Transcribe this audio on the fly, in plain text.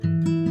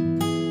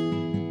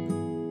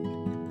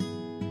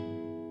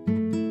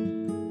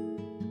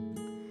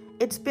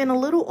It's been a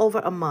little over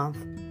a month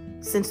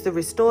since the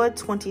Restored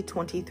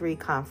 2023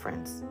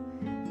 conference,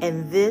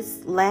 and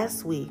this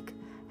last week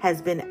has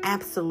been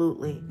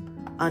absolutely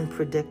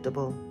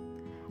unpredictable.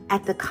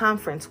 At the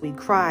conference, we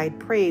cried,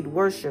 prayed,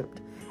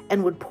 worshiped,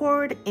 and were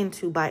poured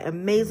into by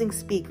amazing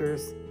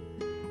speakers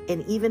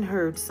and even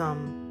heard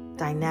some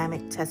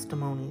dynamic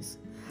testimonies.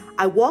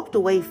 I walked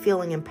away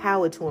feeling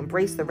empowered to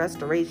embrace the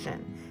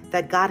restoration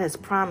that God has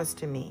promised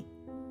to me.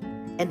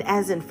 And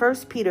as in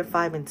 1 Peter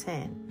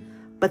 5:10,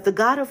 but the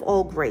God of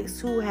all grace,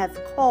 who hath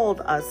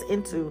called us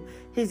into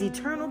his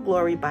eternal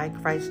glory by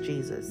Christ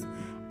Jesus,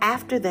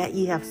 after that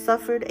ye have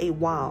suffered a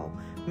while,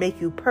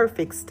 make you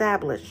perfect,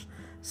 establish,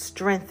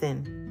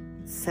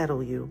 strengthen,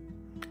 settle you.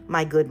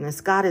 My goodness,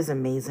 God is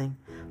amazing.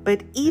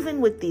 But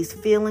even with these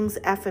feelings,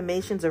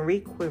 affirmations, and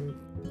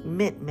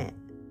recommitment,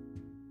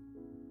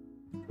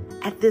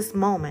 at this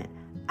moment,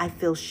 I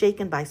feel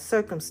shaken by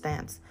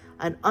circumstance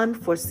and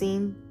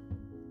unforeseen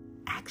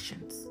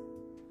actions.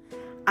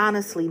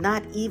 Honestly,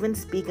 not even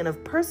speaking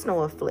of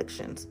personal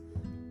afflictions,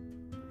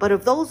 but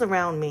of those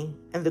around me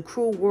and the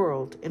cruel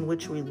world in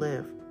which we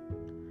live.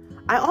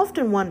 I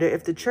often wonder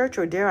if the church,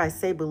 or dare I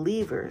say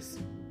believers,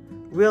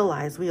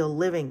 realize we are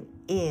living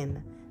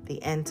in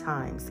the end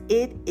times.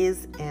 It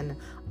is an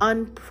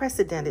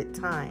unprecedented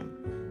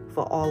time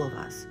for all of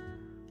us.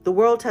 The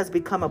world has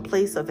become a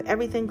place of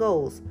everything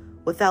goes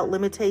without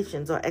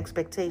limitations or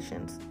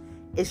expectations.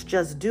 It's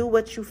just do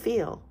what you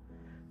feel.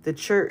 The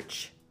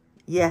church,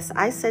 yes,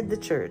 I said the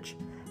church,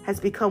 has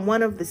become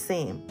one of the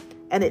same.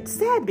 And it's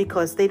sad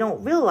because they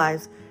don't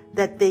realize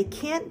that they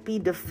can't be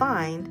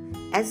defined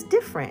as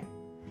different.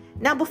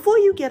 Now, before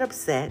you get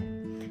upset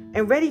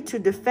and ready to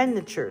defend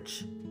the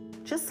church,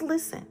 just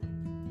listen.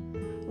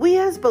 We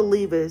as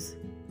believers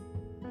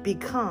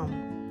become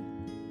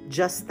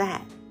just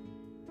that,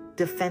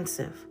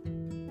 defensive.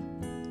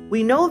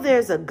 We know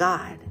there's a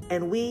God,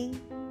 and we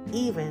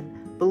even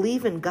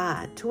believe in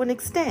God to an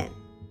extent.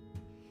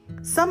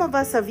 Some of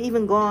us have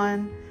even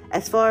gone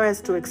as far as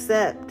to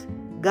accept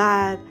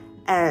God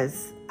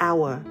as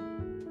our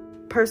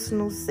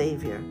personal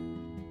Savior,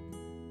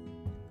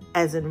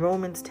 as in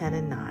Romans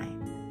 10:9,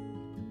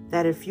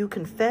 that if you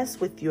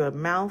confess with your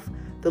mouth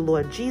the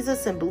Lord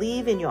Jesus and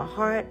believe in your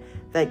heart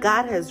that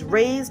God has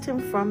raised him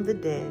from the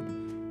dead,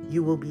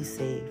 you will be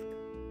saved.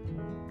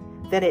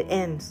 Then it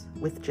ends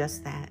with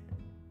just that.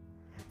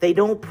 They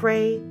don't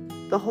pray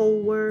the whole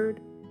word.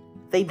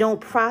 They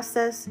don't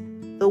process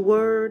the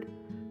word,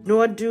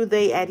 nor do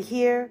they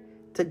adhere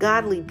to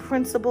godly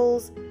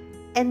principles,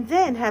 and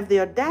then have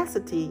the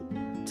audacity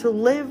to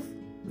live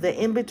the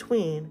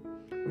in-between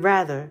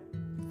rather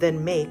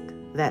than make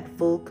that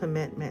full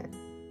commitment.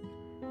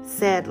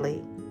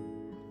 Sadly,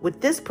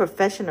 with this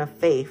profession of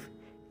faith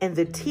and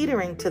the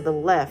teetering to the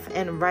left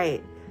and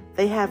right,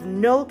 they have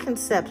no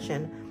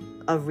conception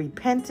of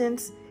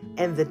repentance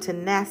and the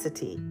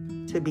tenacity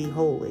to be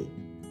holy.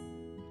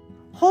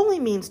 Holy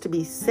means to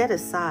be set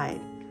aside,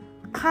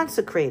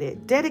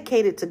 consecrated,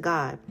 dedicated to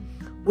God,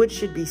 which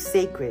should be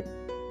sacred.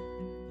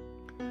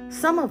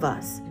 Some of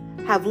us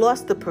have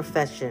lost the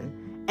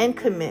profession and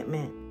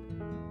commitment,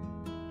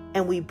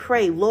 and we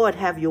pray, Lord,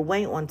 have your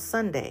way on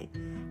Sunday,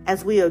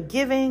 as we are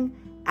giving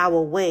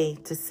our way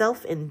to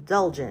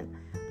self-indulgent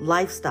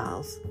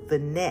lifestyles the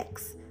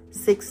next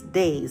 6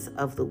 days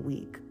of the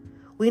week.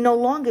 We no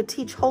longer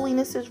teach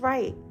holiness is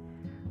right,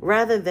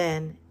 rather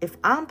than, if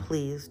I'm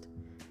pleased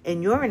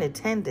and you're in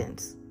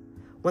attendance,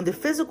 when the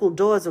physical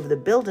doors of the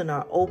building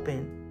are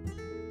open,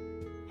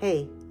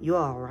 hey, you're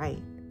all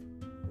right.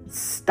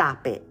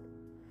 Stop it.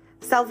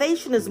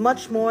 Salvation is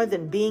much more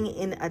than being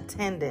in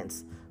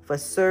attendance for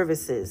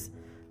services,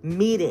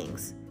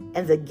 meetings,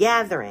 and the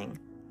gathering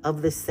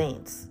of the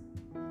saints.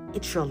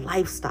 It's your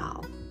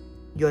lifestyle,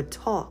 your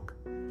talk,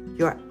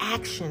 your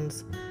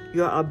actions,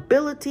 your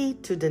ability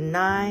to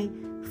deny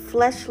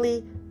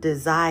fleshly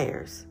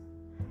desires,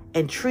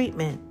 and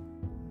treatment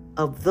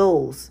of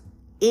those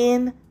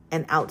in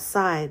and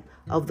outside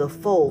of the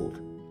fold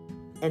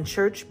and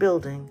church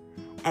building,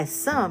 as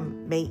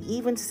some may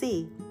even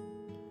see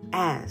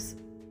as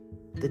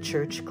the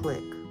church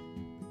clique.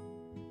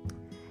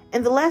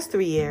 In the last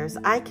 3 years,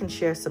 I can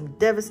share some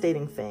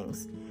devastating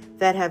things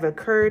that have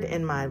occurred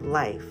in my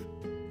life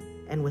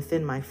and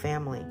within my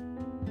family.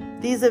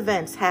 These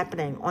events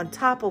happening on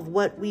top of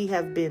what we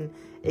have been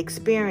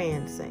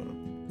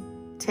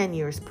experiencing 10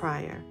 years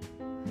prior.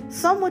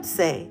 Some would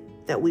say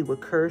that we were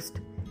cursed,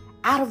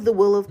 out of the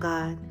will of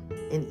God,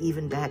 and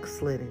even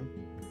backslidden.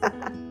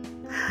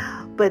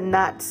 But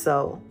not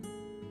so.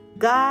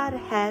 God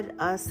had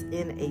us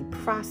in a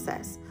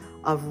process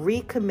of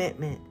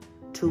recommitment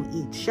to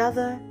each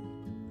other,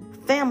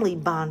 family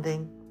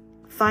bonding,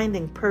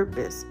 finding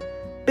purpose,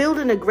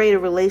 building a greater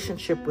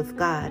relationship with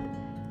God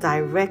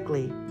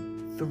directly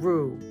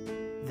through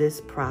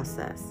this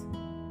process.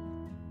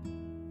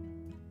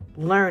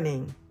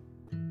 Learning.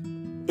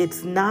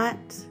 It's not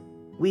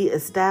we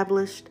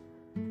established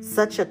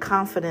such a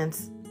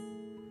confidence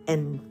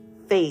and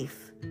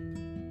faith,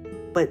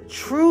 but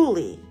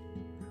truly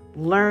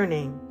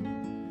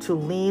learning to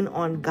lean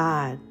on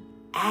God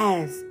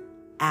as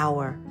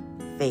our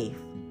faith.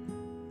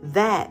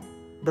 That,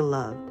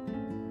 beloved,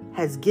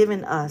 has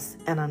given us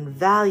an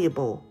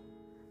invaluable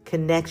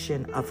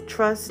connection of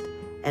trust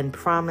and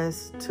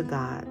promise to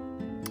God.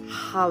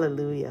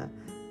 Hallelujah.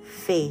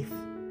 Faith,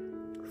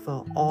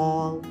 for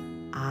all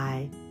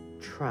I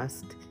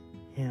trust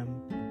Him.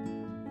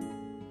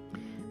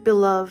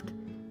 Beloved,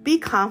 be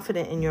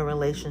confident in your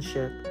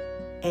relationship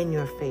and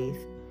your faith.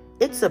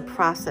 It's a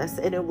process,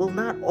 and it will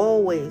not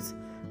always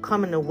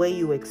come in the way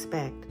you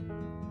expect.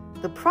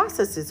 The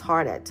process is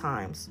hard at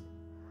times,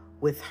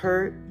 with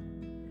hurt,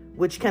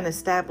 which can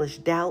establish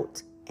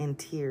doubt and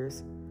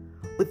tears.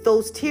 With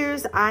those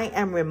tears, I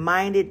am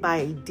reminded by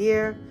a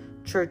dear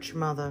church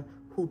mother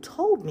who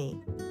told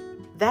me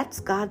that's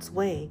God's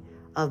way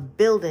of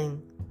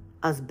building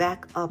us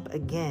back up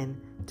again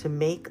to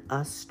make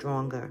us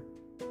stronger.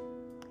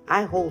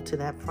 I hold to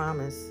that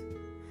promise.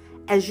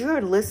 As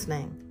you're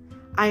listening,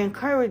 I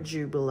encourage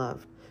you,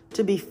 beloved,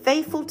 to be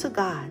faithful to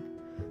God.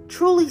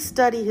 Truly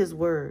study His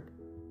word.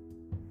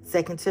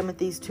 2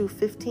 Timothy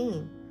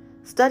 2:15.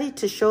 Study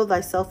to show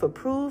thyself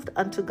approved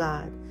unto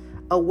God,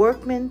 a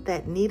workman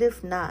that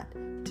needeth not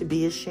to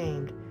be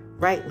ashamed,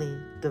 rightly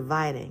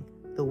dividing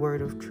the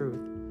word of truth.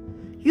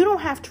 You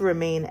don't have to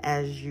remain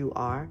as you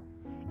are,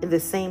 in the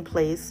same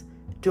place,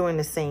 doing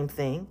the same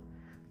thing.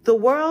 The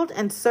world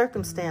and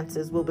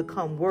circumstances will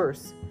become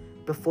worse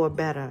before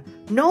better.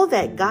 Know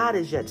that God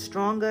is yet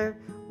stronger,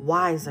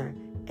 wiser,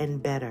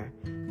 and better.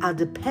 Our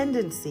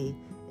dependency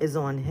is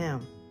on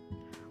Him.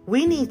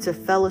 We need to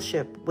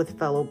fellowship with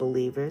fellow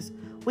believers.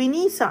 We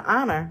need to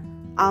honor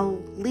our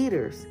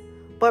leaders,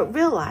 but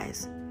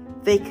realize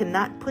they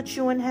cannot put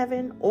you in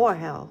heaven or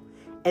hell,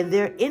 and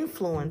their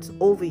influence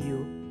over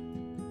you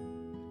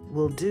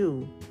will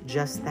do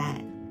just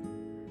that.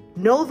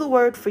 Know the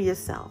word for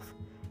yourself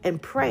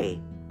and pray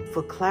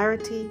for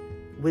clarity,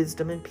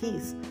 wisdom, and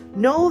peace.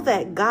 Know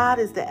that God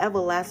is the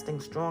everlasting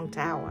strong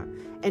tower,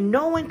 and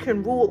no one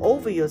can rule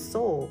over your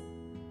soul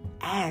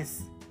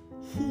as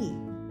He.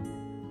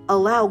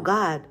 Allow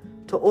God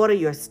to order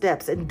your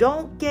steps, and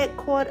don't get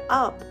caught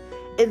up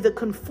in the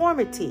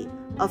conformity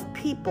of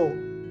people.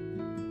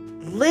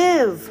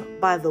 Live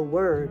by the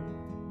word.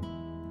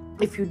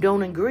 If you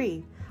don't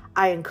agree,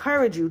 I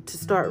encourage you to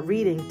start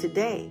reading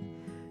today.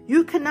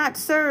 You cannot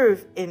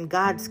serve in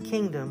God's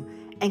kingdom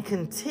and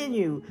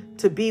continue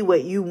to be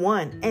what you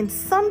want. And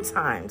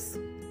sometimes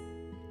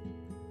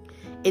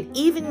it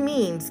even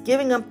means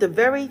giving up the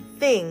very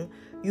thing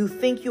you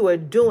think you are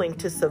doing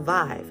to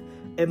survive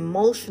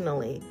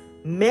emotionally,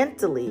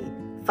 mentally,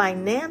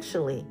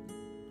 financially,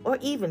 or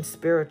even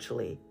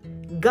spiritually.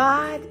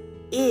 God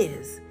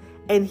is,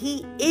 and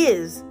He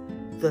is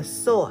the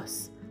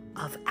source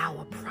of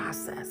our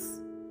process.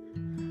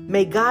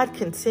 May God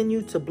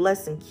continue to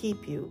bless and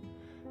keep you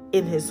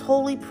in His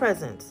holy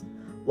presence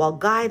while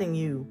guiding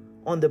you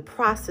on the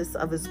process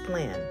of His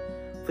plan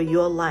for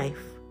your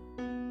life.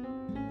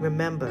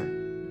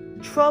 Remember,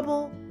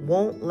 trouble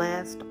won't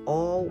last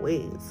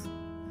always.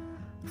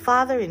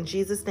 Father, in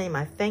Jesus' name,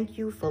 I thank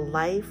you for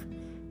life,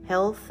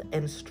 health,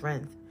 and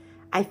strength.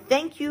 I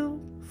thank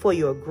you for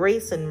your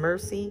grace and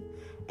mercy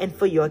and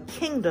for your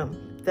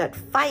kingdom that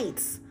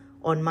fights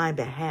on my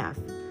behalf.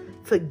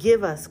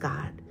 Forgive us,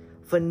 God,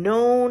 for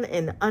known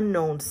and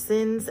unknown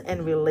sins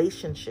and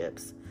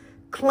relationships.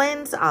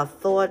 Cleanse our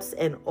thoughts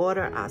and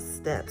order our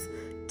steps.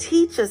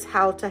 Teach us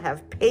how to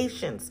have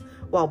patience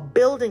while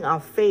building our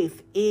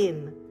faith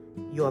in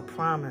your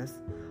promise.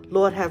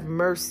 Lord, have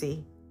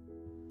mercy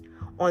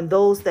on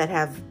those that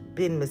have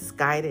been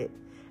misguided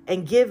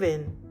and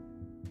given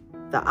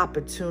the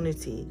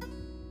opportunity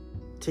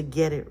to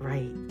get it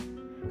right.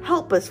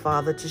 Help us,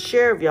 Father, to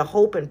share of your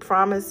hope and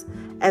promise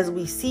as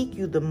we seek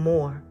you the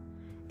more.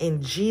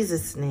 In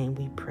Jesus' name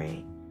we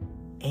pray.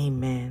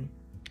 Amen.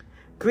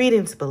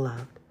 Greetings,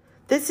 beloved.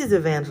 This is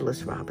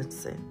Evangelist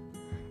Robinson,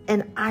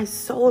 and I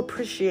so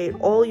appreciate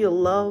all your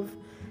love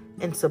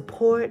and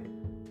support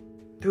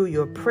through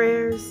your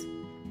prayers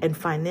and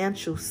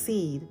financial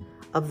seed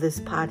of this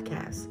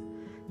podcast.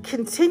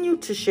 Continue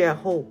to share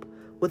hope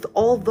with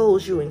all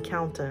those you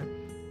encounter,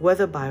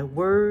 whether by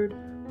word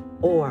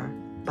or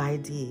by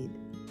deed.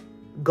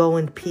 Go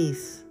in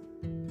peace.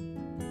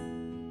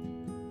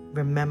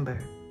 Remember,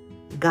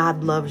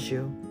 God loves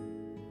you,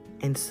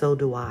 and so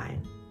do I.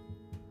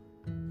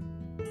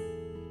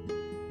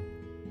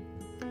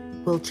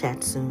 We'll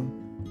chat soon.